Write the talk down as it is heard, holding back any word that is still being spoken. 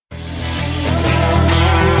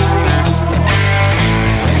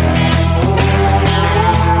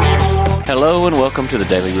Hello and welcome to the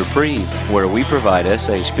Daily Reprieve, where we provide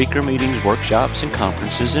SA speaker meetings, workshops, and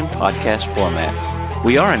conferences in podcast format.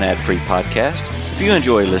 We are an ad-free podcast. If you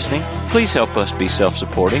enjoy listening, please help us be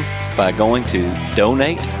self-supporting by going to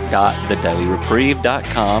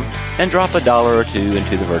donate.thedailyreprieve.com and drop $1 or $2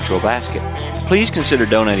 into the virtual basket. Please consider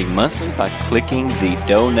donating monthly by clicking the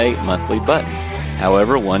Donate Monthly button.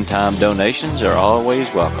 However, one-time donations are always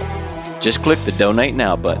welcome. Just click the Donate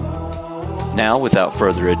Now button. Now, without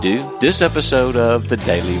further ado, this episode of the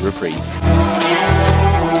Daily Reprieve.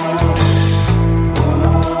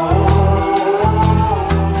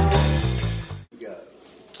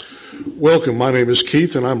 Welcome. My name is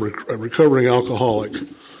Keith, and I'm a recovering alcoholic.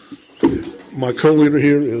 My co-leader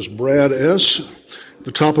here is Brad S.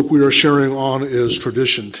 The topic we are sharing on is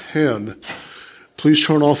Tradition 10. Please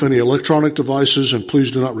turn off any electronic devices, and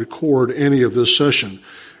please do not record any of this session.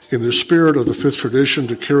 In the spirit of the fifth tradition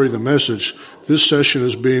to carry the message, this session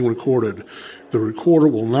is being recorded. The recorder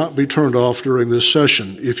will not be turned off during this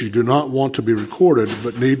session. If you do not want to be recorded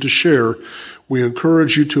but need to share, we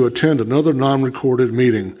encourage you to attend another non-recorded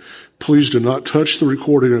meeting. Please do not touch the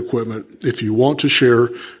recording equipment. If you want to share,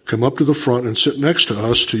 come up to the front and sit next to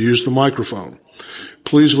us to use the microphone.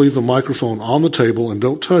 Please leave the microphone on the table and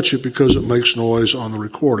don't touch it because it makes noise on the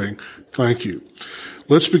recording. Thank you.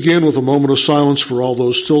 Let's begin with a moment of silence for all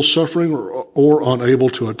those still suffering or unable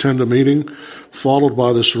to attend a meeting, followed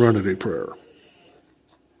by the Serenity Prayer.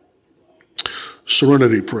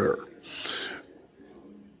 Serenity Prayer.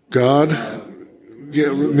 God,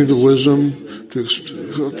 give me the wisdom to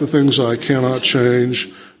accept the things I cannot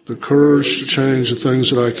change, the courage to change the things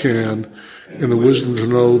that I can, and the wisdom to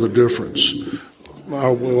know the difference. My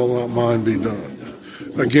will, not mine, be done.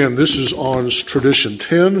 Again, this is on Tradition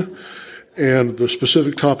 10. And the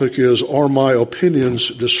specific topic is, are my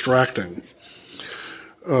opinions distracting?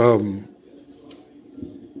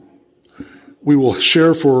 We will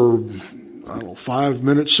share for, 5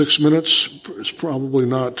 minutes, 6 minutes. It's probably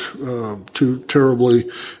not too terribly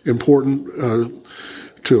important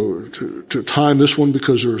to time this one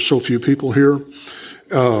because there are so few people here.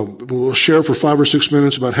 We'll share for 5 or 6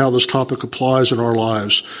 minutes about how this topic applies in our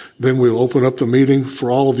lives. Then we'll open up the meeting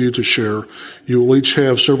for all of you to share. You will each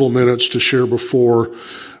have several minutes to share before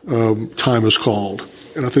time is called.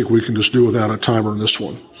 And I think we can just do without a timer in this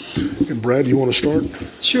one. And Brad, you want to start?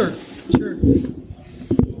 Sure.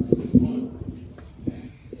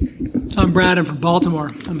 I'm Brad. I'm from Baltimore.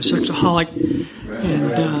 I'm a sexaholic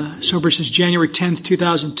and sober since January 10th,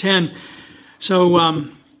 2010. So,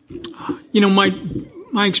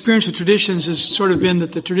 my experience with traditions has sort of been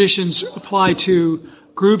that the traditions apply to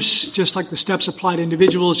groups just like the steps apply to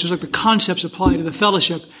individuals, just like the concepts apply to the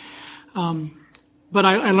fellowship. But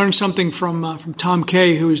I learned something from Tom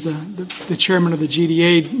Kay, who is the chairman of the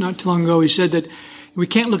GDA not too long ago. He said that we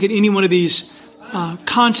can't look at any one of these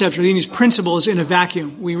concepts or any of these principles in a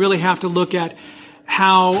vacuum. We really have to look at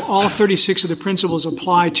how all 36 of the principles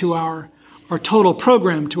apply to our total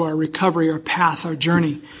program, to our recovery, our path, our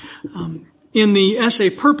journey. In the SA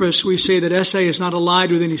purpose, we say that SA is not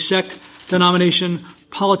allied with any sect, denomination,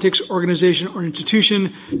 politics, organization, or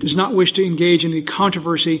institution, does not wish to engage in any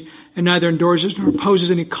controversy, and neither endorses nor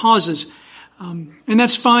opposes any causes. And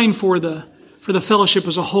that's fine for the fellowship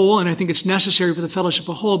as a whole, and I think it's necessary for the fellowship as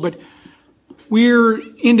a whole, but we're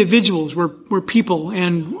individuals, we're people,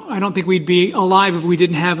 and I don't think we'd be alive if we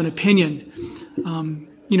didn't have an opinion.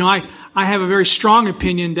 I have a very strong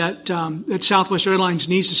opinion that Southwest Airlines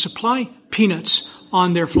needs to supply peanuts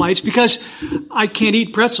on their flights because I can't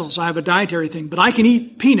eat pretzels. I have a dietary thing, but I can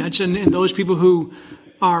eat peanuts, and those people who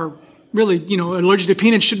are really, allergic to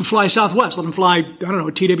peanuts shouldn't fly Southwest. Let them fly,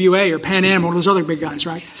 TWA or Pan Am or those other big guys,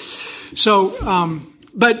 right? So,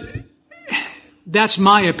 but that's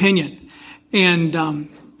my opinion. And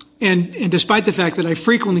despite the fact that I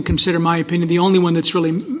frequently consider my opinion the only one that's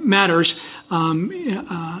really matters,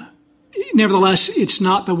 nevertheless, it's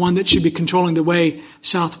not the one that should be controlling the way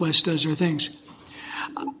Southwest does their things.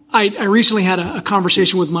 I recently had a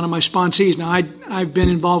conversation with one of my sponsees. Now, I've been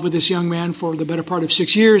involved with this young man for the better part of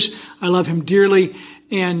 6 years. I love him dearly.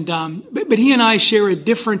 And but he and I share a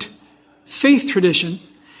different faith tradition.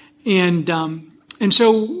 And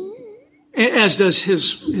so, as does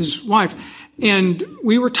his wife. And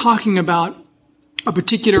we were talking about a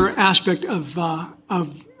particular aspect of our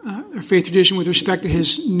faith tradition with respect to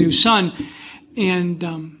his new son, and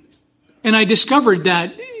I discovered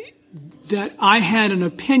that I had an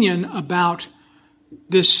opinion about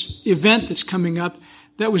this event that's coming up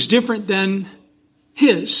that was different than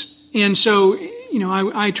his, and so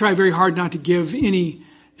I try very hard not to give any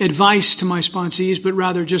advice to my sponsees, but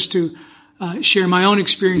rather just to share my own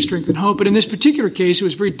experience, strength, and hope. But in this particular case, it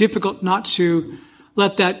was very difficult not to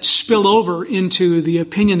let that spill over into the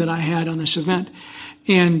opinion that I had on this event.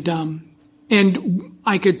 And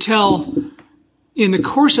I could tell in the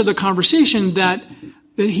course of the conversation that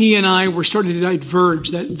he and I were starting to diverge,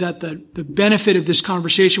 that the benefit of this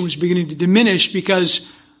conversation was beginning to diminish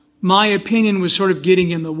because my opinion was sort of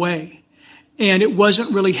getting in the way. And it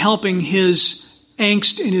wasn't really helping his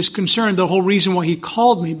angst and his concern, the whole reason why he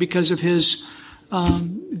called me, because of his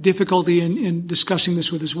difficulty in discussing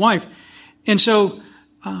this with his wife. And so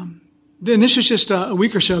then this was just a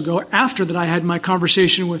week or so ago. After that, I had my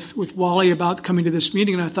conversation with Wally about coming to this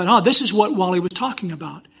meeting, and I thought, this is what Wally was talking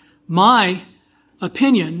about. My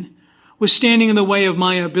opinion was standing in the way of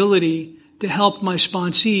my ability to help my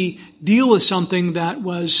sponsee deal with something that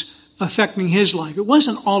was affecting his life. It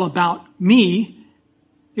wasn't all about me.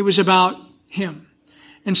 It was about him.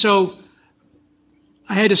 And so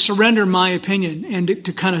I had to surrender my opinion and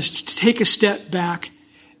to kind of take a step back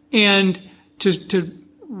and to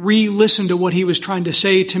re-listen to what he was trying to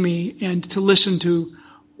say to me and to listen to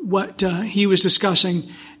what he was discussing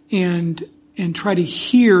and try to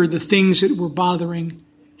hear the things that were bothering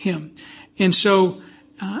him. And so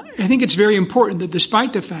I think it's very important that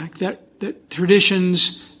despite the fact that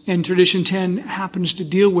Traditions and Tradition 10 happens to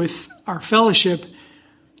deal with our fellowship,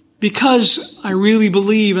 because I really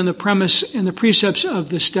believe in the premise and the precepts of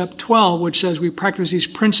the step 12, which says we practice these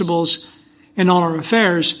principles in all our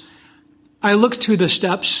affairs, I look to the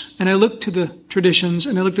steps and I look to the traditions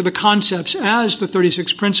and I look to the concepts as the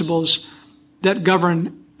 36 principles that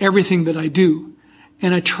govern everything that I do.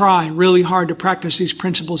 And I try really hard to practice these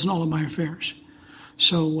principles in all of my affairs.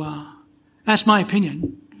 So that's my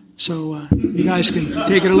opinion. So you guys can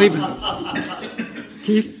take it or leave it.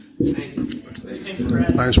 Keith?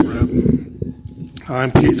 Thanks, Brad.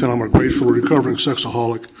 I'm Keith, and I'm a grateful recovering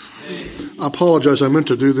sexaholic. I apologize. I meant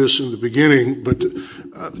to do this in the beginning, but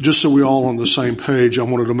just so we're all on the same page, I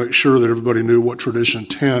wanted to make sure that everybody knew what Tradition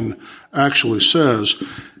 10 actually says.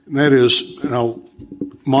 And that is, and I'll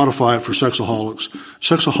modify it for sexaholics.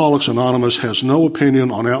 Sexaholics Anonymous has no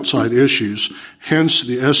opinion on outside issues. Hence,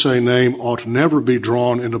 the SA name ought never be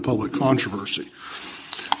drawn into public controversy.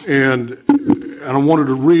 And I wanted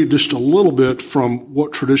to read just a little bit from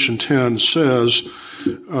what Tradition 10 says,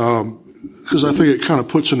 because I think it kind of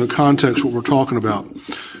puts into context what we're talking about.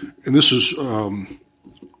 And this is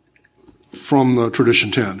from Tradition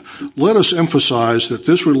 10. Let us emphasize that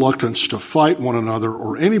this reluctance to fight one another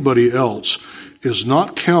or anybody else is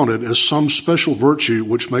not counted as some special virtue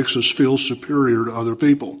which makes us feel superior to other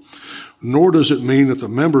people. Nor does it mean that the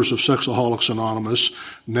members of Sexaholics Anonymous,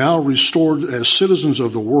 now restored as citizens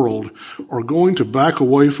of the world, are going to back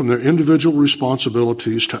away from their individual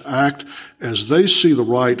responsibilities to act as they see the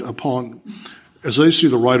right upon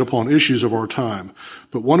issues of our time.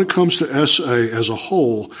 But when it comes to SA as a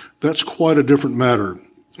whole, that's quite a different matter.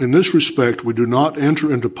 In this respect, we do not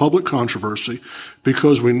enter into public controversy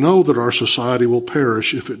because we know that our society will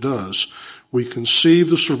perish if it does. We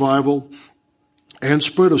conceive the survival and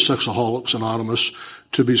spread of Sexaholics Anonymous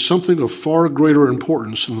to be something of far greater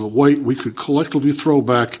importance than the weight we could collectively throw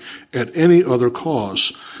back at any other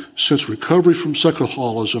cause. Since recovery from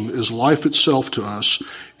sexaholism is life itself to us,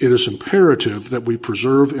 it is imperative that we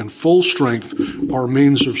preserve in full strength our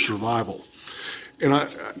means of survival. And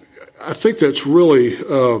I think that's really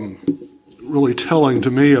telling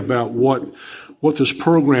to me about what this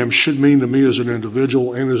program should mean to me as an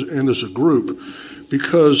individual and as a group,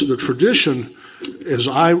 because the tradition, as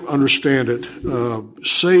I understand it,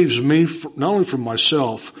 saves me not only from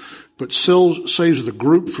myself, but saves the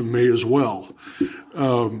group from me as well.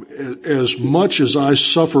 As much as I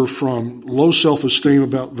suffer from low self-esteem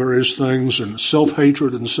about various things and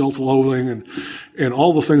self-hatred and self-loathing and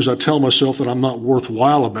all the things I tell myself that I'm not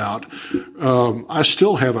worthwhile about, I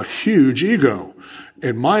still have a huge ego.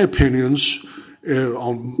 And my opinions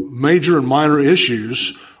on major and minor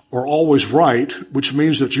issues are always right, which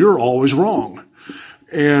means that you're always wrong.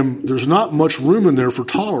 And there's not much room in there for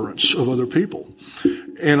tolerance of other people.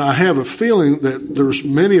 And I have a feeling that there's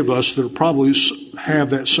many of us that probably have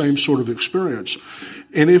that same sort of experience.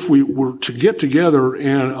 And if we were to get together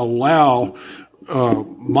and allow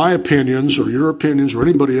my opinions or your opinions or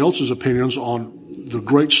anybody else's opinions on the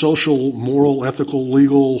great social, moral, ethical,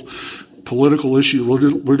 legal, political issue,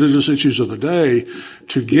 religious issues of the day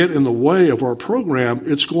to get in the way of our program,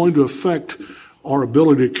 it's going to affect our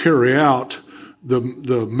ability to carry out the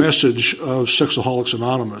message of Sexaholics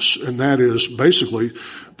Anonymous, and that is basically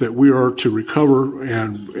that we are to recover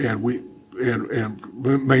and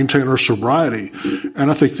maintain our sobriety. And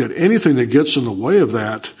I think that anything that gets in the way of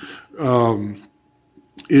that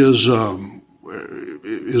is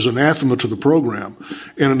is anathema to the program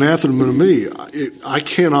and anathema to me. I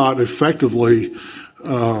cannot effectively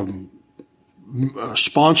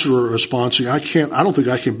sponsor a sponsee. I don't think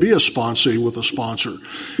I can be a sponsee with a sponsor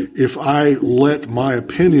if I let my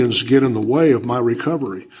opinions get in the way of my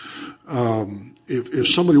recovery. If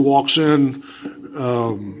somebody walks in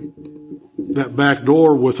that back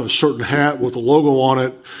door with a certain hat with a logo on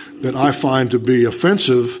it that I find to be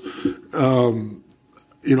offensive,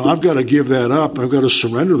 I've got to give that up. I've got to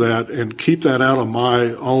surrender that and keep that out of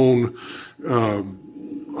my own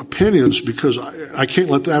opinions, because I can't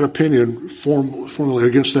let that opinion formulate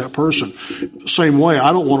against that person. Same way,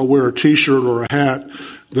 I don't want to wear a T-shirt or a hat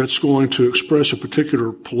that's going to express a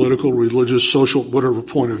particular political, religious, social, whatever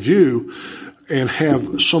point of view, and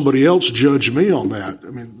have somebody else judge me on that. I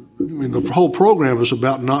mean, the whole program is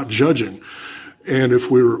about not judging, and if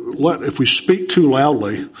we speak too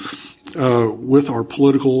loudly with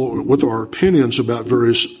our opinions about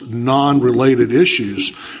various non-related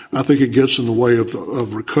issues, I think it gets in the way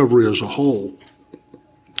of recovery as a whole.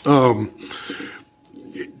 The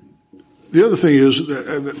other thing is,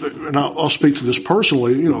 and I'll speak to this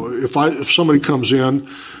personally, if somebody comes in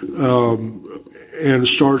and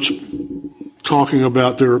starts talking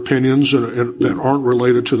about their opinions that aren't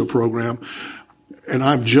related to the program, and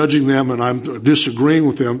I'm judging them and I'm disagreeing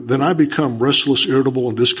with them, then I become restless, irritable,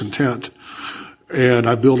 and discontent. And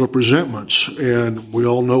I build up resentments. And we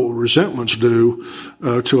all know what resentments do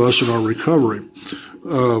to us in our recovery.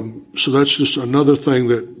 So that's just another thing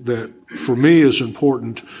that for me is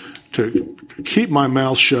important, to keep my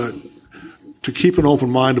mouth shut, to keep an open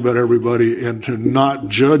mind about everybody, and to not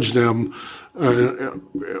judge them.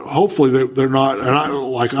 Hopefully they're not, and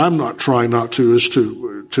I'm not trying not to, is to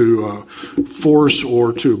force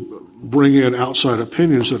or to bring in outside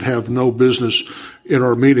opinions that have no business in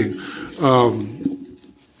our meeting. The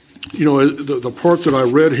part that I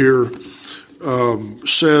read here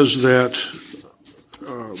says that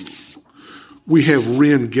we have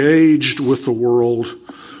re-engaged with the world,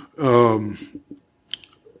 and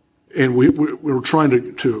we're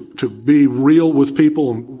trying to be real with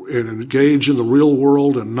people and engage in the real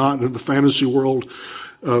world and not in the fantasy world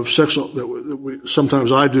of sex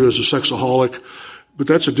sometimes I do as a sexaholic, but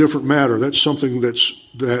that's a different matter. That's something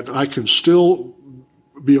that I can still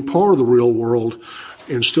be a part of the real world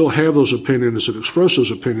and still have those opinions and express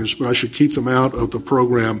those opinions, but I should keep them out of the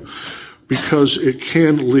program because it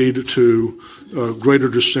can lead to greater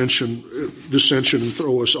dissension and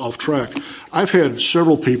throw us off track. I've had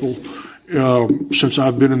several people since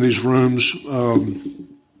I've been in these rooms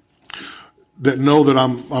that know that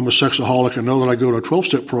I'm a sexaholic and know that I go to a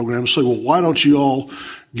 12-step program say, well, why don't you all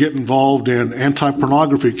get involved in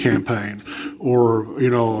anti-pornography campaign or,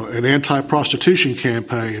 an anti-prostitution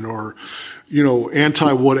campaign or,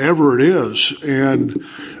 anti-whatever it is. And,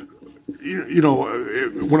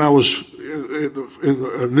 when I was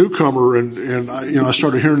a newcomer and I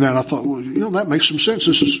started hearing that, I thought, well, that makes some sense.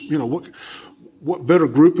 This is, what better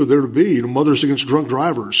group are there to be? Mothers Against Drunk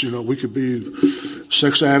Drivers. We could be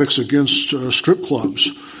sex addicts against strip clubs.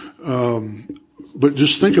 But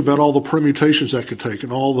just think about all the permutations that could take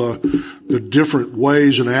and all the different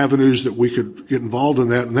ways and avenues that we could get involved in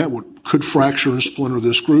that. And that could fracture and splinter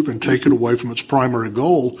this group and take it away from its primary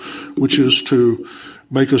goal, which is to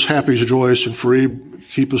make us happy, joyous, and free,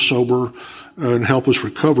 keep us sober, and help us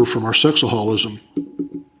recover from our sexaholism.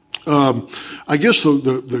 I guess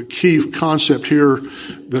the key concept here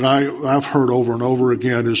that I've heard over and over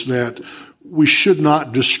again is that we should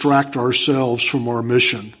not distract ourselves from our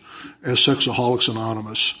mission as Sexaholics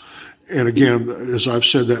Anonymous. And again, as I've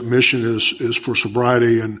said, that mission is for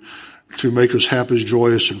sobriety and to make us happy,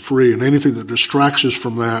 joyous, and free. And anything that distracts us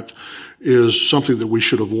from that is something that we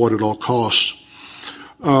should avoid at all costs.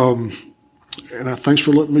 And thanks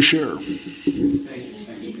for letting me share.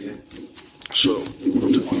 So,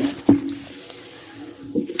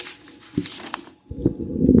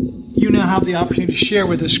 you now have the opportunity to share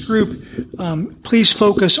with this group. Please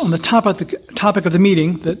focus on the topic of the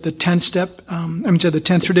meeting, the 10th step, the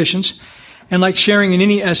 10 traditions. And like sharing in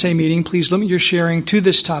any SA meeting, please limit your sharing to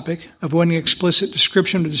this topic, avoiding explicit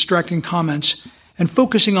description or distracting comments, and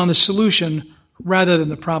focusing on the solution rather than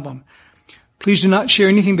the problem. Please do not share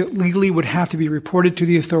anything that legally would have to be reported to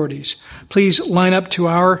the authorities. Please line up to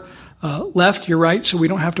our left, your right, so we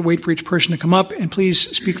don't have to wait for each person to come up. And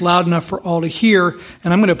please speak loud enough for all to hear.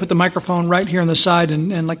 And I'm going to put the microphone right here on the side.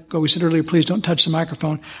 And like we said earlier, please don't touch the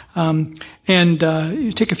microphone. And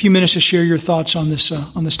take a few minutes to share your thoughts on this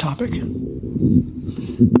topic.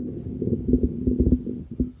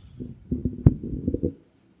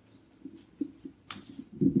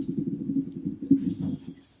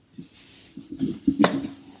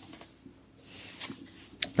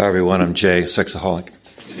 Hi, everyone. I'm Jay, Sexaholic.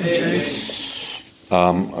 Hey.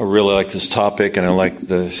 I really like this topic, and I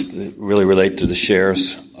really relate to the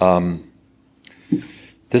shares.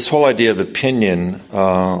 This whole idea of opinion,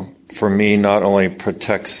 for me, not only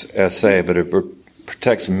protects SA, but it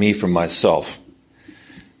protects me from myself.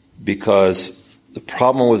 Because the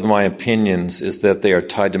problem with my opinions is that they are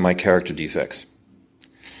tied to my character defects.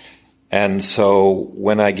 And so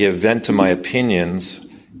when I give vent to my opinions,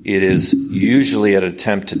 it is usually an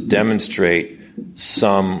attempt to demonstrate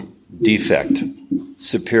some defect,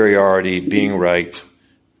 superiority, being right,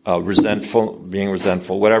 being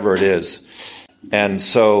resentful, whatever it is. And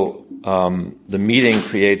so the meeting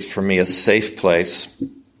creates for me a safe place.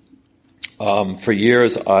 For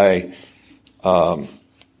years, I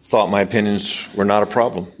thought my opinions were not a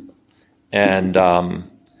problem. And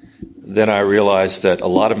then I realized that a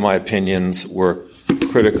lot of my opinions were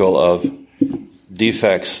critical of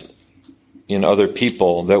defects in other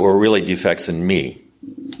people that were really defects in me.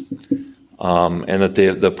 And that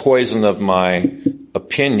the poison of my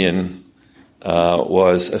opinion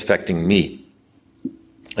was affecting me.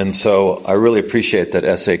 And so I really appreciate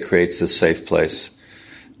that SA creates this safe place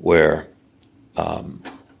where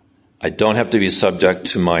I don't have to be subject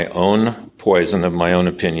to my own poison of my own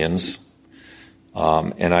opinions,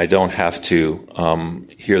 and I don't have to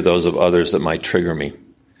hear those of others that might trigger me.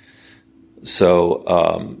 So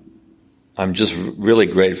I'm just really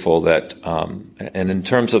grateful that, and in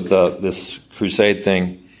terms of this crusade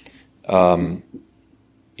thing,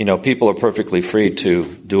 people are perfectly free to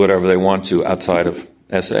do whatever they want to outside of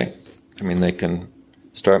SA. I mean, they can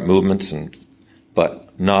start movements,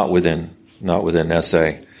 but not within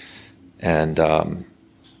SA. And I'm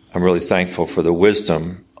really thankful for the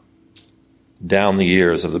wisdom down the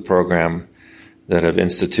years of the program that have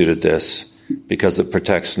instituted this, because it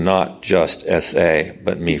protects not just SA,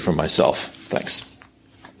 but me from myself. Thanks.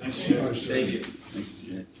 Thank you.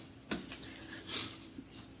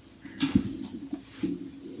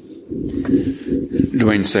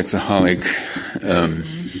 Dwayne, Sexaholic.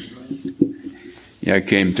 I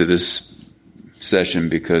came to this session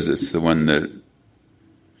because it's the one that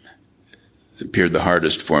appeared the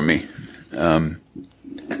hardest for me. And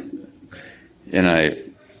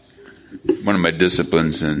one of my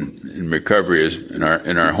disciplines in recovery is in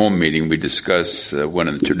our home meeting, we discuss one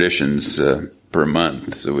of the traditions per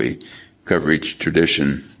month. So we cover each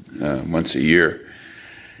tradition once a year.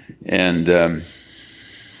 And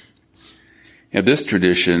this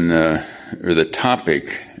tradition, or the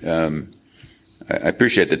topic, I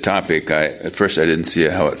appreciate the topic. At first I didn't see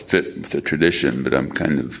how it fit with the tradition, but I'm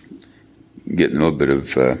kind of getting a little bit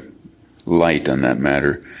of light on that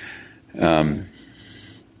matter.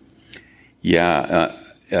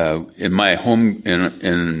 In my home,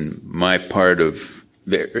 in my part of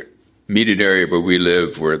the immediate area where we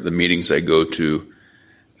live, where the meetings I go to,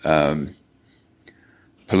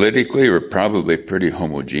 politically we're probably pretty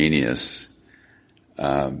homogeneous.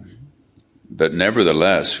 But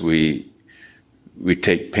nevertheless, we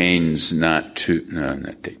take pains not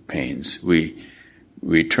take pains.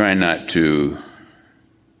 We try not to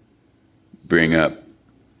bring up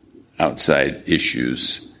outside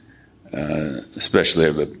issues, especially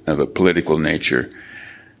of a political nature.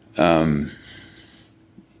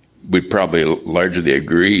 We probably largely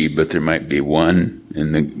agree, but there might be one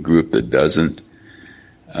in the group that doesn't.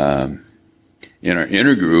 In our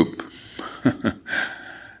inner group,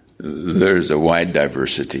 there's a wide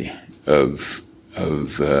diversity of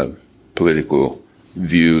political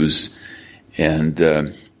views, and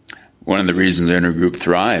one of the reasons the inner group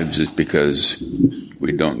thrives is because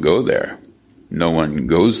we don't go there. No one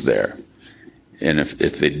goes there, and if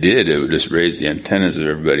they did, it would just raise the antennas of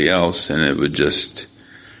everybody else, and it would just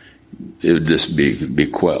be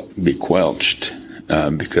quelched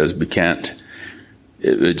because we can't.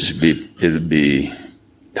 It would be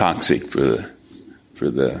toxic for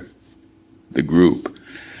the group.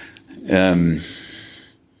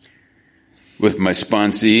 With my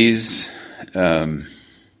sponsees,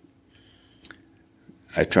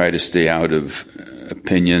 I try to stay out of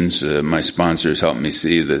opinions. My sponsors help me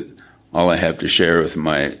see that all I have to share with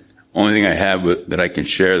only thing I have that I can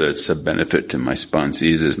share that's a benefit to my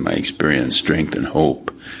sponsees is my experience, strength, and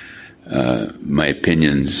hope. My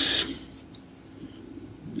opinions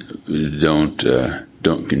don't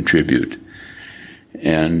contribute,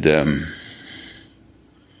 and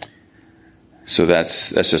so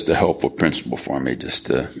that's just a helpful principle for me, just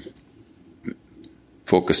to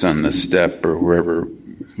focus on the step or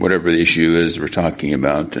whatever the issue is we're talking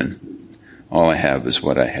about, and all I have is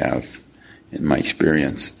what I have in my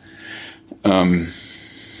experience. I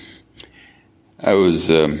was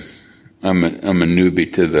I'm a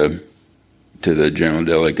newbie to the General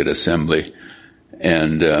Delegate Assembly,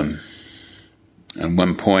 and at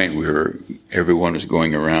one point everyone was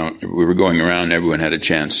going around. We were going around. Everyone had a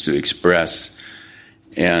chance to express,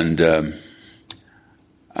 and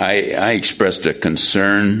I expressed a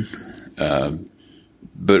concern,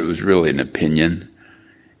 but it was really an opinion,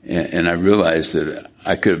 and I realized that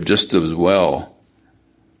I could have just as well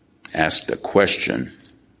asked a question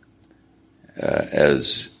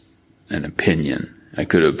as an opinion. I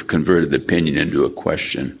could have converted the opinion into a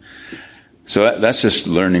question. So that's just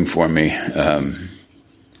learning for me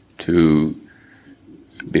to,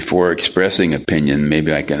 before expressing opinion,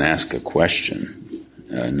 maybe I can ask a question,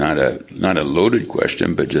 not a loaded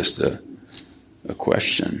question, but just a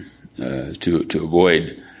question to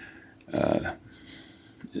avoid.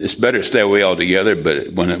 It's better to stay away altogether,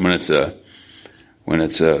 but when it's a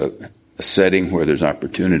setting where there's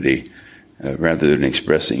opportunity, rather than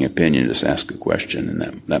expressing opinion, just ask a question, and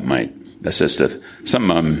that's just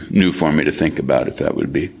something new for me to think about if that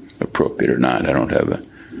would be appropriate or not. I don't have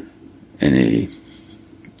any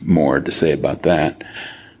more to say about that.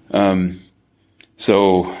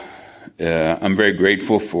 So I'm very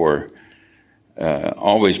grateful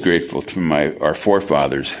always grateful to our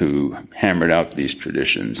forefathers who hammered out these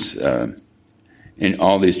traditions. In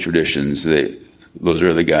all these traditions, those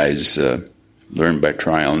early guys learned by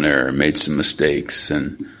trial and error, made some mistakes,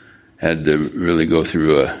 and had to really go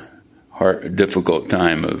through a difficult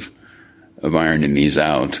time of ironing these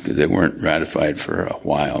out because they weren't ratified for a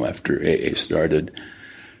while after AA started.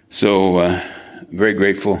 So very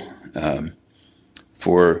grateful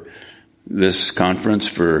for this conference,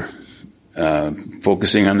 for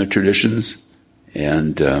focusing on the traditions,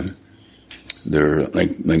 and they're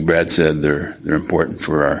like Brad said, they're important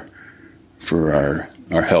for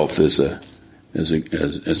our health as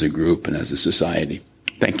a group and as a society.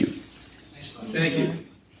 Thank you. Thank you.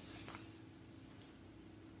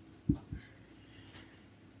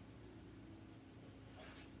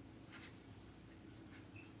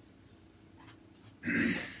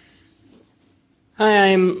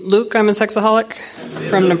 Hi, I'm Luke. I'm a sexaholic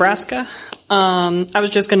from Nebraska. I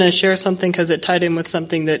was just going to share something because it tied in with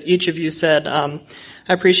something that each of you said. I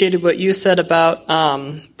appreciated what you said about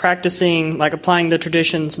practicing, like applying the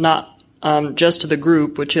traditions, not just to the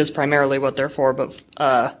group, which is primarily what they're for, but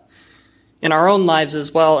in our own lives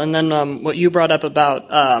as well. And then what you brought up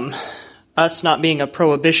about us not being a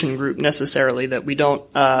prohibition group necessarily, that we don't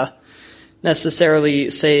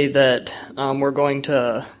necessarily say that we're going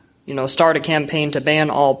to start a campaign to ban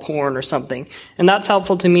all porn or something. And that's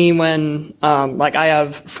helpful to me when, like I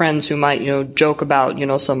have friends who might, joke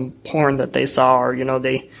about, some porn that they saw, or,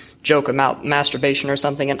 they joke about masturbation or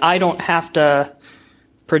something. And I don't have to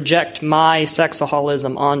project my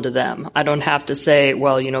sexaholism onto them. I don't have to say,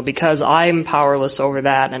 well, because I'm powerless over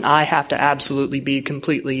that and I have to absolutely be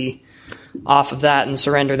completely off of that and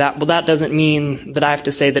surrender that. Well, that doesn't mean that I have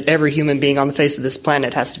to say that every human being on the face of this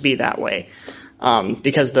planet has to be that way.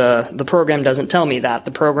 Because the program doesn't tell me that.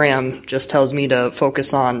 The program just tells me to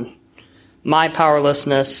focus on my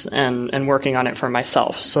powerlessness and working on it for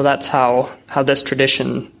myself. So that's how this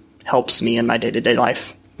tradition helps me in my day-to-day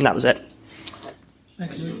life. And that was it.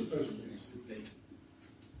 Thank you.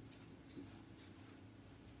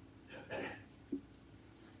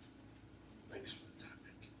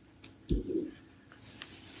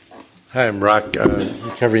 Hi, I'm Rock,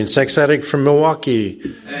 recovering sex addict from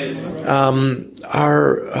Milwaukee.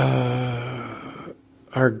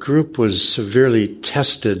 Our group was severely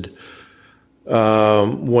tested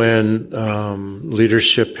when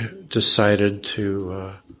leadership decided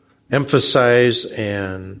to emphasize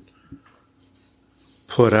and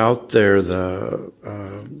put out there the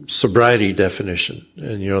sobriety definition,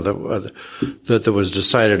 and that was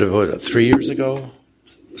decided about 3 years ago,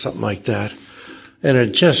 something like that. And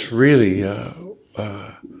it just really,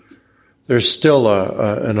 there's still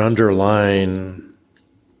an underlying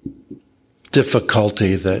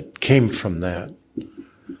difficulty that came from that.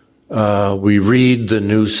 We read the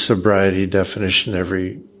new sobriety definition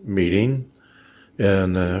every meeting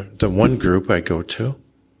in the one group I go to.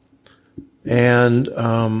 And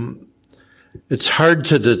it's hard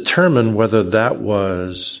to determine whether that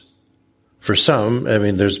was, for some,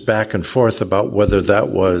 there's back and forth about whether that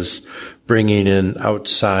was bringing in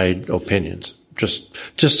outside opinions.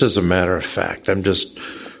 Just as a matter of fact, I'm just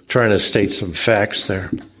trying to state some facts there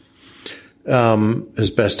as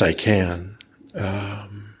best I can. I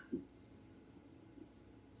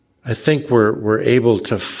think we're able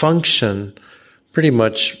to function pretty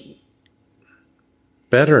much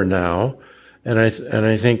better now, and I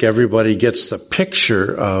think everybody gets the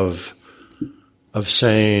picture of of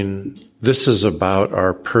saying this is about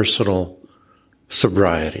our personal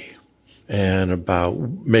sobriety and about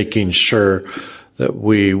making sure that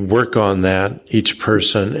we work on that, each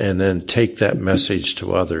person, and then take that message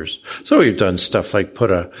to others. So we've done stuff like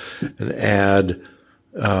put an ad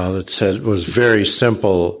that said, was very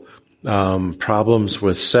simple, problems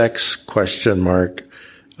with sex, ?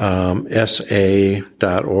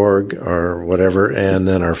 SA.org or whatever, and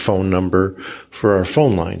then our phone number for our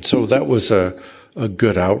phone line. So that was a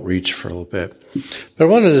good outreach for a little bit. But I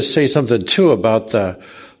wanted to say something too about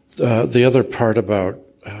the other part about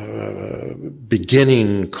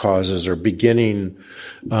beginning causes or beginning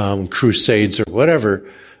crusades or whatever.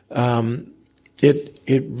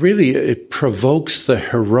 It really provokes the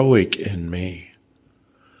heroic in me,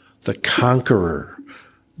 the conqueror,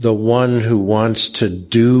 the one who wants to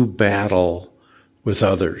do battle with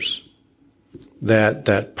others.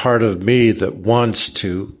 That part of me that wants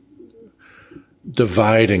to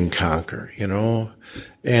divide and conquer,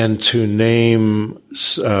 and to name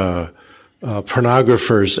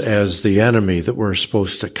pornographers as the enemy that we're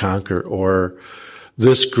supposed to conquer, or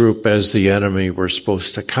this group as the enemy we're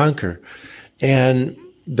supposed to conquer. And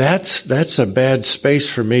that's a bad space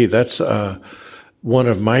for me. That's one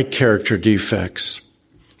of my character defects.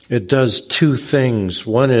 It does two things.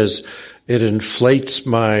 One is it inflates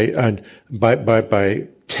my by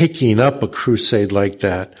taking up a crusade like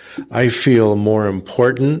that, I feel more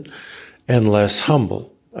important and less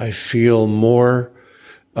humble. I feel more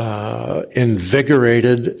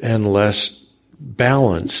invigorated and less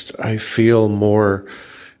balanced. I feel more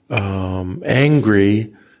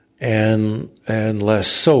angry and less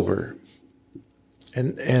sober.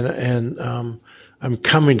 And I'm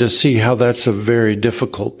coming to see how that's a very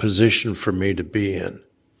difficult position for me to be in.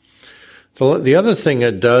 The other thing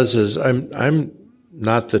it does is I'm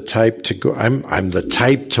not the type to go, I'm the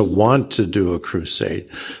type to want to do a crusade,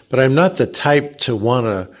 but I'm not the type to want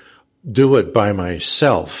to do it by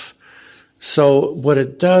myself. So what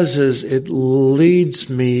it does is it leads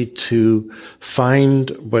me to find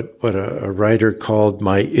what a writer called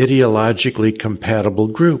my ideologically compatible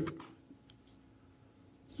group.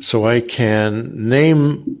 So I can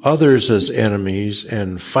name others as enemies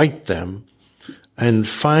and fight them and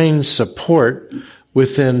find support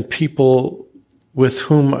within people with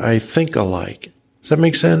whom I think alike. Does that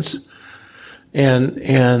make sense?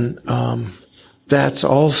 And that's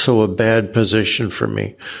also a bad position for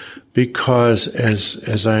me, because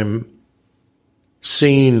as I'm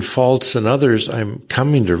seeing faults in others, I'm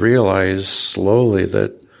coming to realize slowly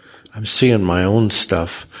that I'm seeing my own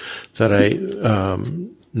stuff that I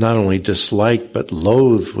not only dislike but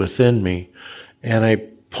loathe within me, and I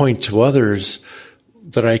point to others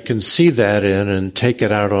that I can see that in and take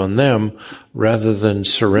it out on them rather than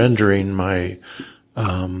surrendering my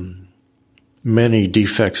many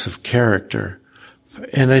defects of character.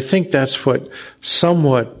 And I think that's what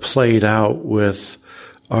somewhat played out with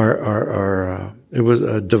our it was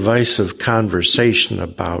a divisive conversation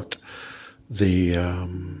about it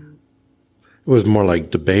was more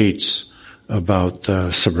like debates about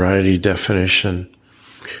the sobriety definition.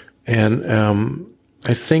 And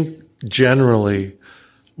I think generally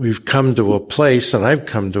we've come to a place, and I've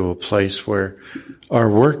come to a place where my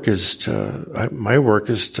work is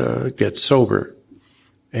to get sober,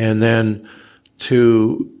 and then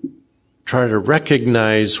to try to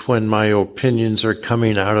recognize when my opinions are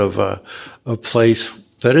coming out of a place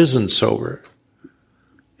that isn't sober,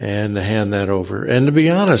 and to hand that over, and to be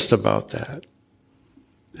honest about that,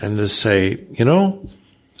 and to say,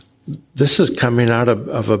 this is coming out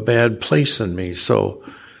of a bad place in me, so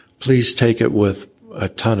please take it with a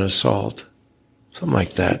ton of salt. Something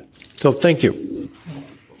like that. So thank you.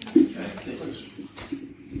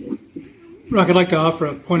 Rock, I'd like to offer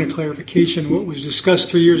a point of clarification. What was discussed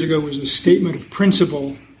 3 years ago was the statement of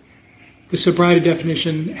principle. The sobriety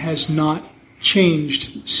definition has not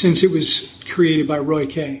changed since it was created by Roy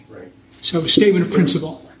Kay. Right. So a statement of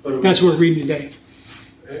principle. That's what we're reading today.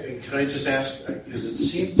 And can I just ask, because it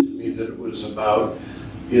seemed to me that it was about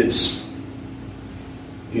its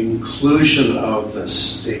inclusion of the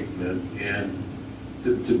statement in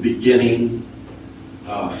the beginning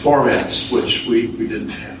formats, which we didn't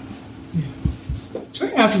have. Yeah. So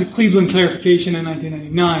after the Cleveland clarification in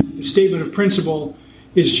 1999, the statement of principle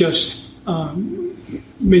is just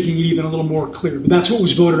making it even a little more clear. But that's what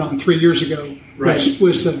was voted on 3 years ago. Right.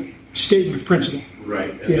 Was the statement of principle.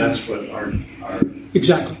 Right, and that's what our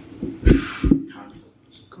exactly. conflict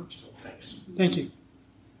is. Of course. So thanks. Thank you.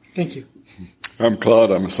 Thank you. I'm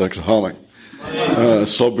Claude. I'm a sexaholic.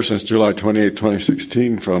 Sober since July 28,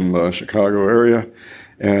 2016 from Chicago area.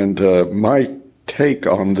 And my take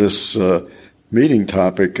on this meeting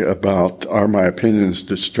topic about are my opinions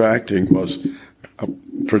distracting was a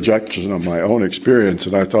projection of my own experience,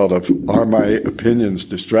 and I thought of are my opinions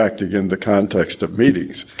distracting in the context of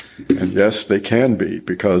meetings? And yes, they can be,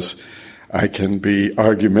 because I can be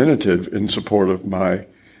argumentative in support of my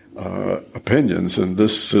opinions, and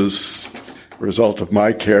this is a result of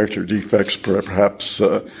my character defects. Perhaps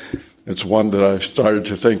it's one that I've started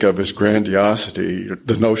to think of as grandiosity,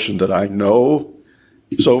 the notion that I know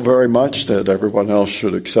so very much that everyone else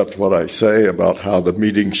should accept what I say about how the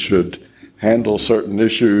meeting should handle certain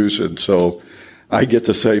issues, and so I get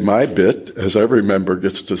to say my bit, as every member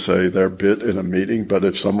gets to say their bit in a meeting. But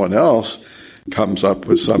if someone else comes up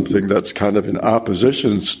with something that's kind of in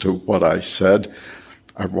opposition to what I said,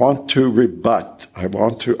 I want to rebut, I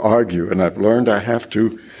want to argue, and I've learned I have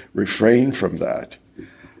to refrain from that.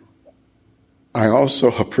 I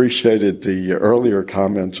also appreciated the earlier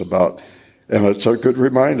comments about, and it's a good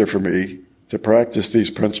reminder for me to practice these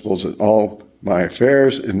principles in all my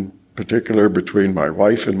affairs, in particular between my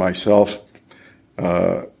wife and myself.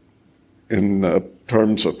 In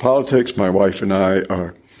terms of politics, my wife and I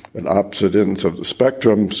are at opposite ends of the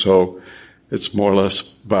spectrum, so it's more or less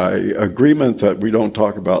by agreement that we don't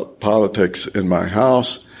talk about politics in my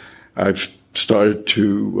house. I've started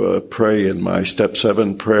to pray in my Step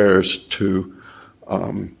 7 prayers to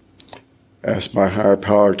ask my higher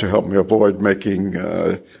power to help me avoid making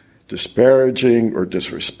disparaging or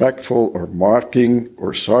disrespectful or mocking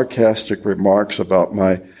or sarcastic remarks about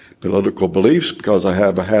my political beliefs, because I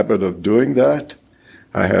have a habit of doing that.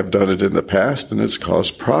 I have done it in the past, and it's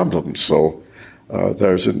caused problems. So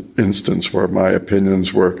there's an instance where my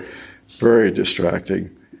opinions were very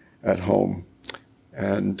distracting at home.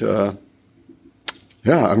 And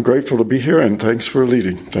I'm grateful to be here, and thanks for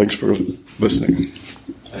leading. Thanks for listening.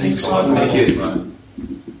 Thanks. Thank you.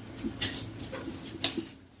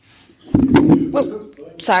 Whoa,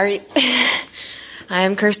 sorry.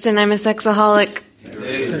 I'm Kirsten. I'm a sexaholic.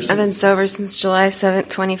 I've been sober since July 7th,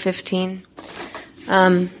 2015.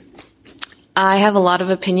 I have a lot of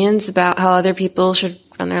opinions about how other people should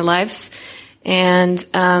run their lives, and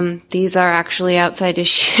these are actually outside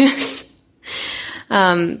issues.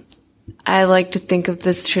 I like to think of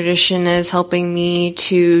this tradition as helping me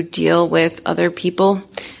to deal with other people,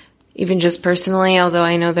 even just personally, although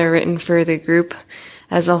I know they're written for the group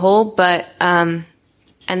as a whole. But and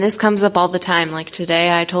this comes up all the time. Like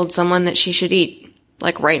today, I told someone that she should eat,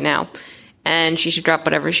 like right now, and she should drop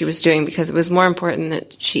whatever she was doing because it was more important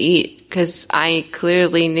that she eat, because I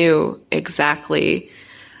clearly knew exactly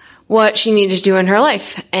what she needed to do in her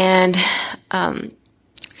life. And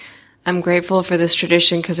I'm grateful for this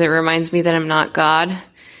tradition because it reminds me that I'm not God.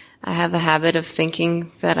 I have a habit of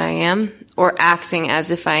thinking that I am, or acting as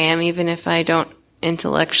if I am, even if I don't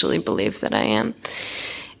intellectually believe that I am.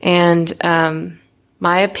 And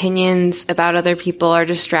my opinions about other people are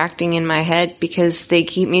distracting in my head because they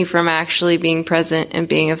keep me from actually being present and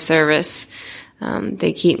being of service.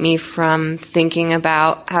 They keep me from thinking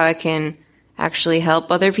about how I can actually help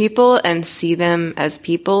other people and see them as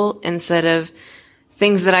people instead of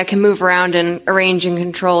things that I can move around and arrange and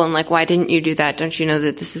control, and like, why didn't you do that? Don't you know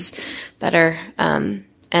that this is better?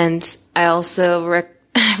 And I also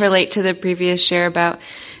relate to the previous share about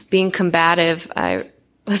being combative. I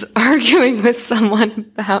was arguing with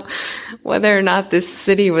someone about whether or not this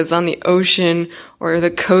city was on the ocean or the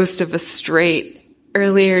coast of a strait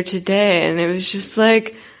earlier today, and it was just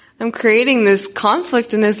like, I'm creating this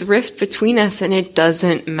conflict and this rift between us, and it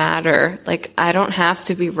doesn't matter. Like, I don't have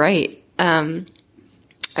to be right.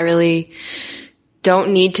 I really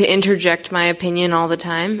don't need to interject my opinion all the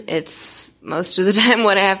time. It's most of the time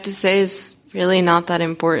what I have to say is really not that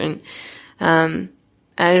important. And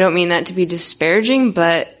I don't mean that to be disparaging,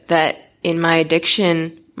 but that in my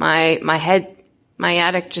addiction, my head, my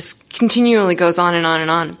addict just continually goes on and on and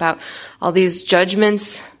on about all these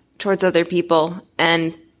judgments towards other people.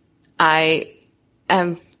 And I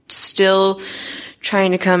am still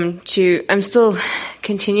I'm still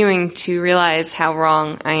continuing to realize how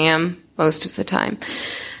wrong I am most of the time.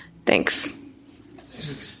 Thanks.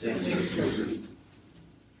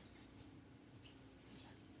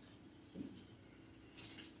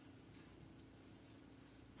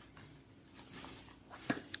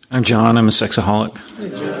 I'm John. I'm a sexaholic.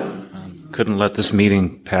 Couldn't let this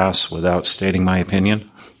meeting pass without stating my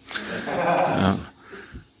opinion.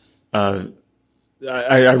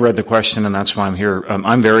 I read the question, and that's why I'm here.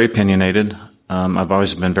 I'm very opinionated. I've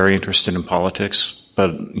always been very interested in politics,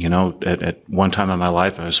 but, at one time in my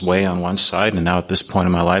life, I was way on one side, and now at this point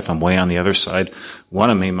in my life, I'm way on the other side.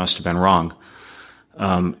 One of me must have been wrong.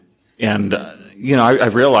 I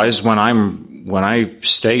realize when I'm when I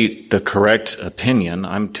state the correct opinion,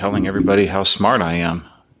 I'm telling everybody how smart I am.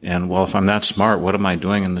 And well, if I'm that smart, what am I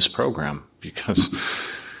doing in this program? Because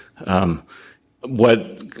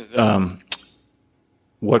what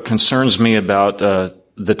concerns me about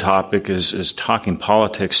the topic is talking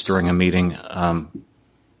politics during a meeting.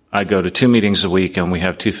 I go to 2 meetings a week, and we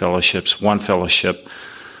have 2 fellowships. One fellowship,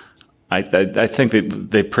 I think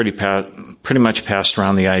that they pretty much passed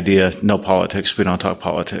around the idea, no politics, we don't talk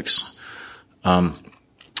politics. And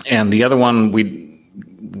the other one,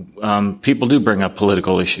 people do bring up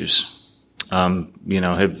political issues, and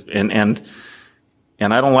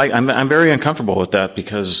I don't like. I'm very uncomfortable with that,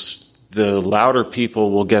 because the louder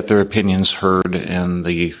people will get their opinions heard, and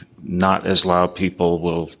the not as loud people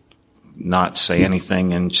will not say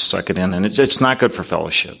anything and suck it in, and it's not good for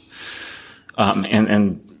fellowship.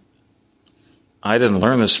 And I didn't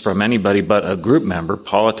learn this from anybody but a group member.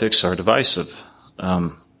 Politics are divisive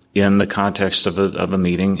in the context of a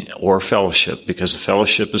meeting or fellowship, because the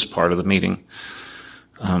fellowship is part of the meeting.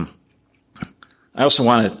 I also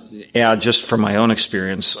want to add, just from my own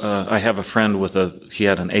experience, I have a friend he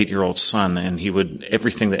had an 8-year-old son, and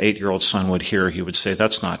everything the 8-year-old son would hear, he would say,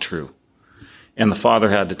 "That's not true." And the father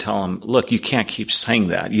had to tell him, "Look, you can't keep saying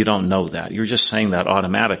that. You don't know that. You're just saying that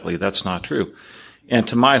automatically. That's not true." And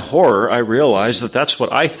to my horror, I realized that that's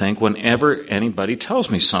what I think whenever anybody tells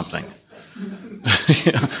me something.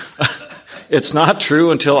 It's not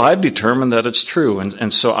true until I've determined that it's true.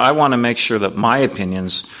 And so I want to make sure that my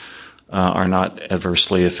opinions are not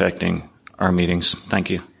adversely affecting our meetings. Thank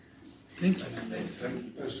you. Thank you.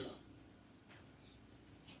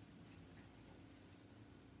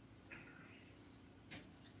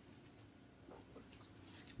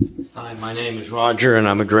 Hi, my name is Roger, and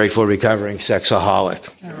I'm a grateful recovering sexaholic.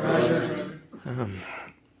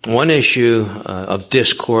 One issue of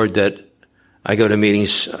discord that I go to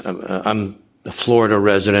meetings, I'm a Florida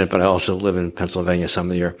resident, but I also live in Pennsylvania some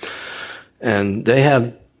of the year, and they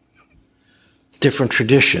have different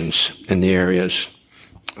traditions in the areas.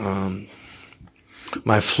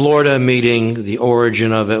 My Florida meeting, the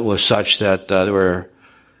origin of it was such that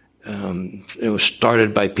it was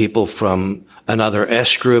started by people from another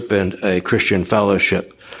S group and a Christian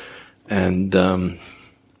fellowship, and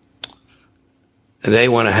they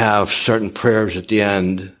want to have certain prayers at the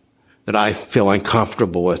end that I feel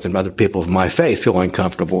uncomfortable with, and other people of my faith feel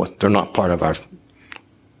uncomfortable with. They're not part of our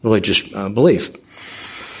religious belief.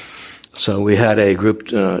 So we had a group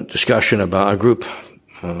discussion about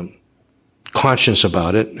conscience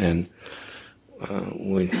about it, and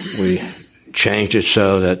we changed it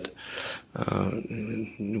so that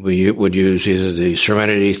we would use either the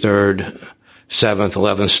Serenity 3rd, 7th,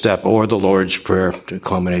 11th step, or the Lord's Prayer to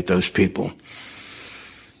accommodate those people.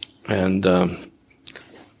 And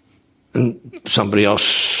somebody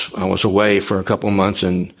else, I was away for a couple of months,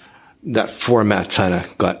 and that format kind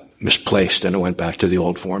of got misplaced, and it went back to the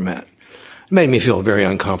old format. It made me feel very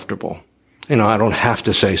uncomfortable. I don't have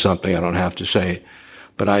to say something. I don't have to say,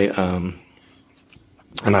 but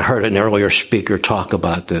and I heard an earlier speaker talk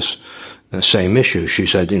about this same issue. She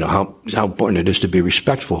said, how important it is to be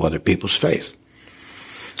respectful of other people's faith,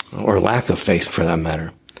 or lack of faith for that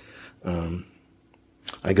matter.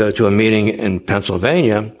 I go to a meeting in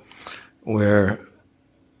Pennsylvania where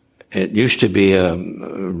it used to be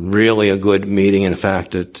really a good meeting. In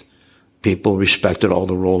fact, that people respected all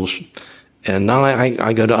the rules. And now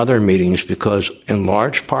I go to other meetings because in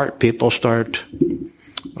large part people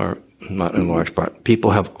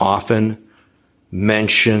have often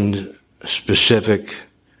mentioned specific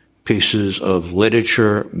pieces of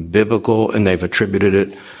literature, biblical, and they've attributed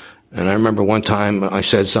it. And I remember one time I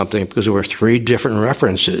said something because there were 3 different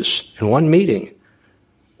references in one meeting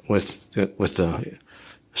with a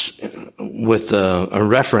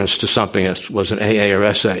reference to something that was an AA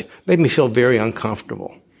or SA. It made me feel very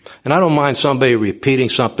uncomfortable. And I don't mind somebody repeating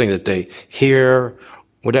something that they hear,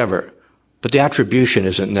 whatever, but the attribution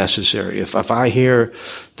isn't necessary. If I hear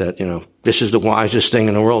that, this is the wisest thing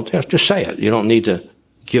in the world, just say it. You don't need to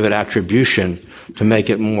give it attribution to make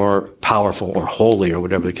it more powerful or holy or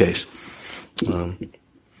whatever the case. So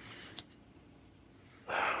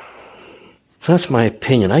that's my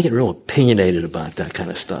opinion. I get real opinionated about that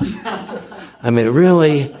kind of stuff. I mean,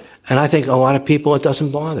 really, and I think a lot of people it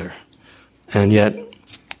doesn't bother. And yet,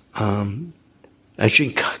 as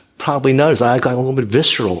you probably notice, I got a little bit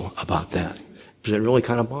visceral about that because it really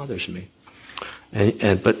kind of bothers me.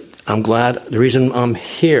 But I'm glad. The reason I'm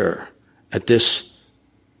here at this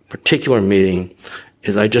particular meeting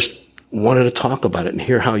is I just wanted to talk about it and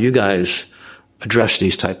hear how you guys address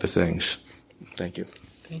these type of things. Thank you.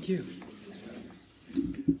 Thank you.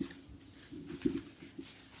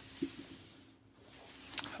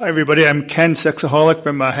 Hi, everybody. I'm Ken, sexaholic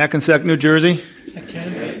from Hackensack, New Jersey. Hi,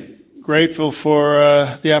 Ken. Grateful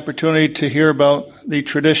for the opportunity to hear about the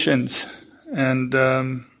traditions. And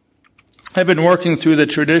I've been working through the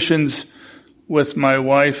traditions with my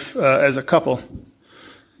wife as a couple.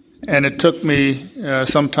 And it took me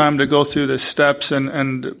some time to go through the steps.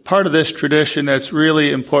 And part of this tradition that's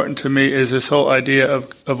really important to me is this whole idea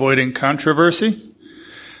of avoiding controversy.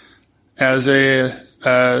 As a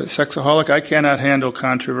sexaholic, I cannot handle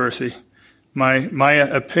controversy. My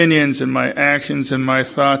opinions and my actions and my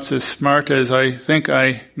thoughts, as smart as I think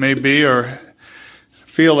I may be or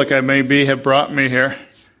feel like I may be, have brought me here.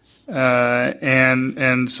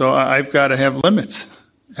 And so I've got to have limits.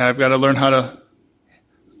 I've got to learn how to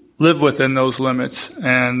live within those limits.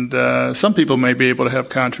 And some people may be able to have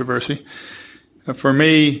controversy. For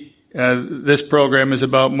me, this program is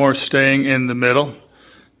about more staying in the middle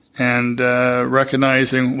and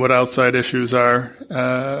recognizing what outside issues are.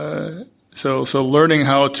 So learning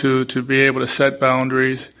how to be able to set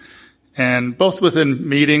boundaries, and both within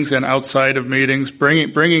meetings and outside of meetings,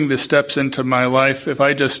 bringing the steps into my life. If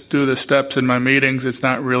I just do the steps in my meetings, it's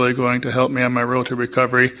not really going to help me on my road to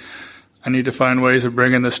recovery. I need to find ways of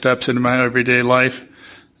bringing the steps into my everyday life.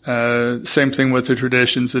 Same thing with the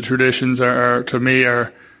traditions. The traditions are to me,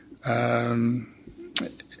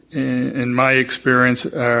 in my experience,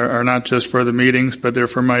 are not just for the meetings, but they're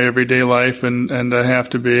for my everyday life, and I have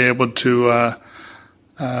to be able to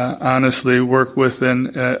honestly work with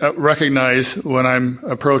and recognize when I'm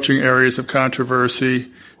approaching areas of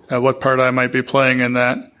controversy, what part I might be playing in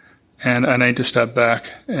that, and I need to step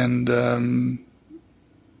back. And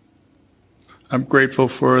I'm grateful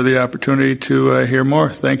for the opportunity to hear more.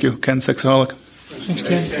 Thank you. Ken, sexaholic. Thanks,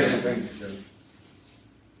 Ken. Thanks, Ken.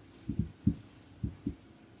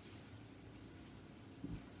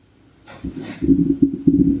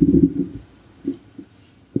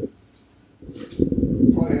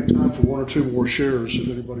 Probably have time for one or two more shares if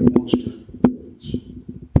anybody wants to.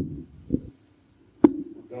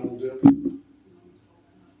 Double dip.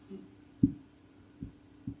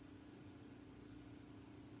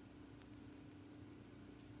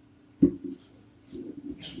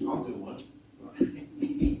 I'll do one.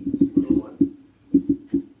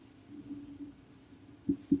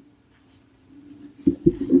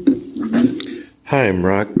 Hi, I'm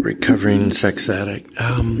Rock, recovering sex addict.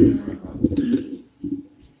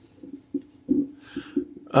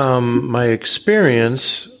 My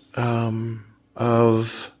experience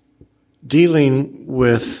of dealing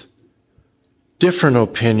with different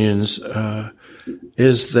opinions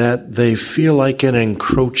is that they feel like an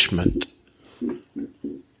encroachment.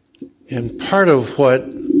 And part of what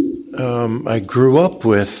I grew up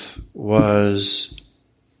with was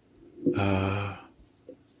a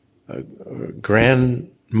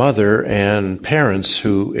grandmother and parents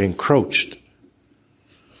who encroached.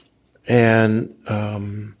 And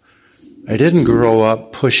I didn't grow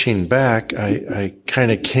up pushing back. I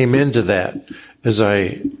kind of came into that as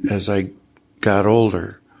I got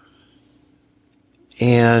older.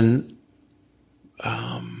 And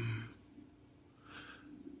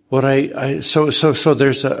so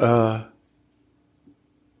there's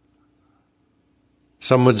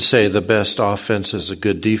some would say the best offense is a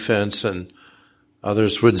good defense, and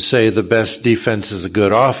others would say the best defense is a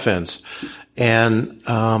good offense. And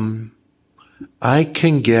I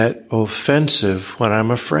can get offensive when I'm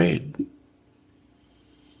afraid.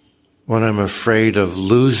 When I'm afraid of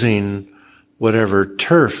losing whatever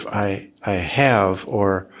turf I have,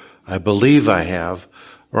 or I believe I have,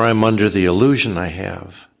 or I'm under the illusion I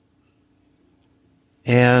have.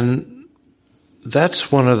 And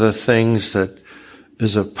that's one of the things that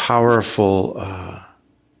is a powerful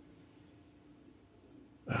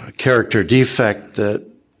character defect that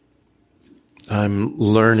I'm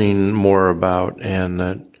learning more about, and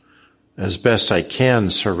that as best I can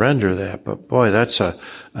surrender that. But boy, that's a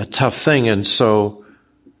tough thing. And so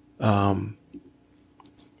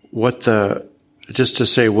just to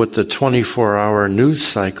say what the 24-hour news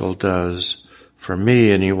cycle does, for me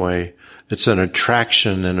anyway, it's an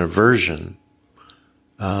attraction and aversion.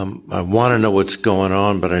 I want to know what's going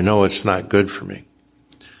on, but I know it's not good for me.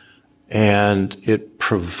 And it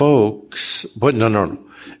provokes,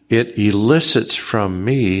 it elicits from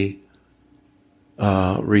me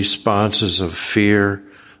responses of fear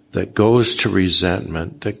that goes to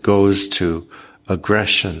resentment, that goes to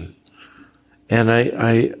aggression. And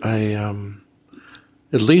I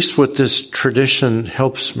at least what this tradition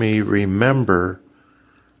helps me remember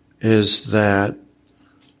is that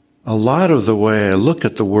a lot of the way I look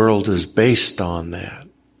at the world is based on that,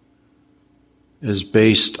 is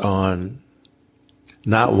based on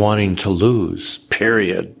not wanting to lose,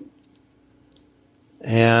 period.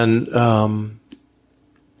 And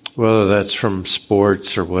whether that's from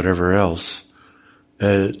sports or whatever else,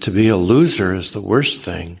 to be a loser is the worst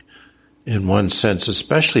thing in one sense,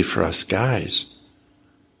 especially for us guys.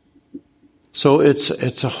 So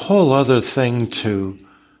it's a whole other thing to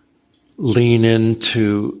lean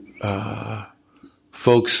into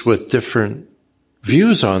folks with different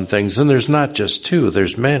views on things, and there's not just two,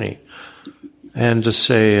 there's many. And to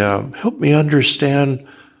say, help me understand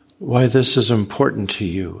why this is important to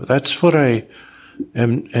you. That's what I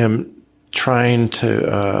am trying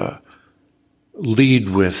to lead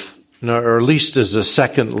with, or at least as a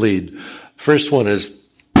second lead. First one is,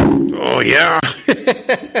 oh yeah,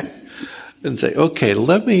 and say, okay,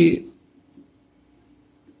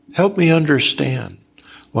 help me understand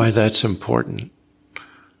why that's important.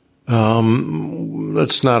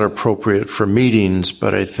 That's not appropriate for meetings,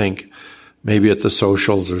 but I think maybe at the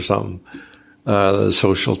socials or something, the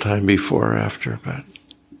social time before or after. But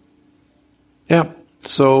yeah,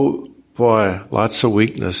 so boy, lots of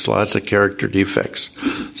weakness, lots of character defects.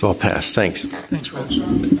 So I'll pass. Thanks. Thanks, Rob.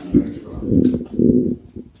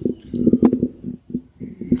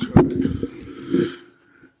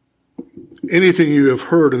 Anything you have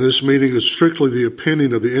heard in this meeting is strictly the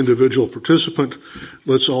opinion of the individual participant.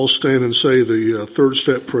 Let's all stand and say the third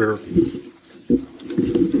step prayer.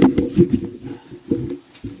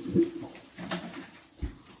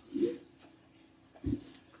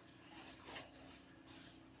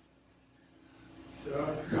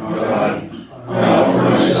 God, I offer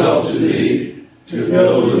myself to Thee, to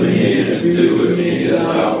build with me and to do with me as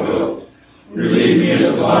Thou wilt. Relieve me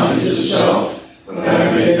of the bondage of self, that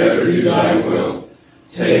I may better do Thy will.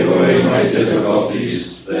 Take away my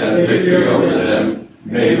difficulties, that victory over them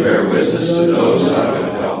may bear witness to those I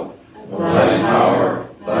would help. Thy power,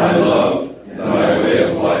 Thy love, and Thy way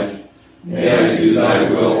of life, may I do Thy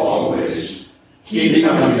will always. Keep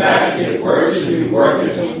coming back, it works, if you work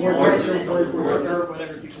it. What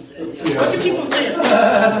do people say?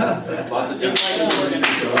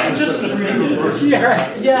 Just an opinion.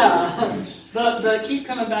 Yeah. The keep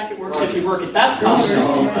coming back, it works if you work it. That's common.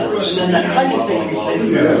 And then that second thing you say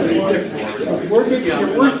is something different. Work it,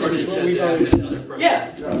 you're worth it. Is what we've always said.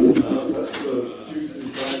 Yeah.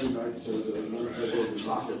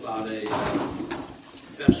 Talked about a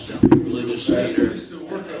best-selling religious leader,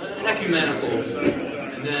 an ecumenical,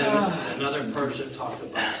 and then another person talked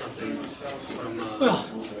about something from well,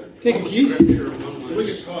 take a key. Scripture. One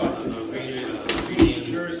was reading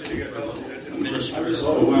minister.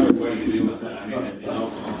 What do you do with that? I mean,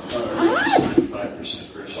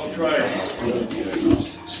 95% Christian. I'll try it.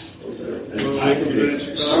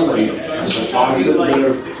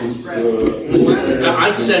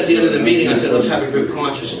 I said at the end of the meeting, I said, let's have a good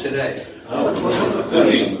conscience today.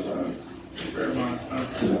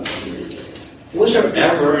 Was there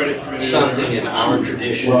ever something in our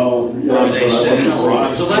tradition where they said,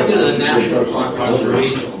 so like in the national conference and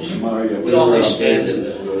regionals, we always stand in the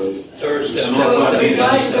third step.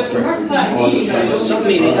 Some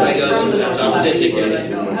meetings I go to, as I was indicating,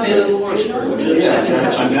 in Lawrenceburg, which is the second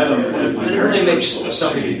testament. And it really makes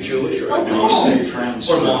something Jewish or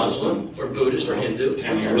Muslim or Buddhist or Hindu.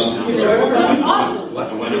 10 years now. Awesome.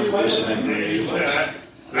 I went into this and then they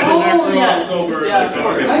Yes.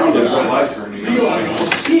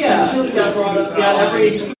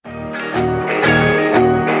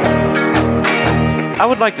 I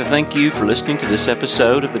would like to thank you for listening to this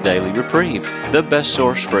episode of the Daily Reprieve, the best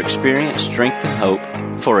source for experience, strength, and hope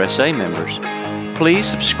for SA members. Please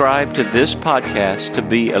subscribe to this podcast to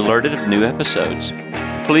be alerted of new episodes.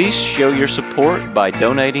 Please show your support by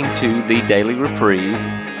donating to the Daily Reprieve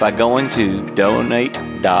by going to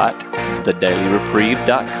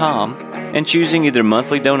donate.thedailyreprieve.com and choosing either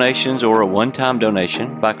monthly donations or a one-time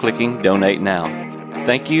donation by clicking Donate Now.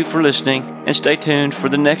 Thank you for listening, and stay tuned for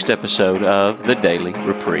the next episode of the Daily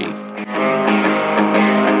Reprieve.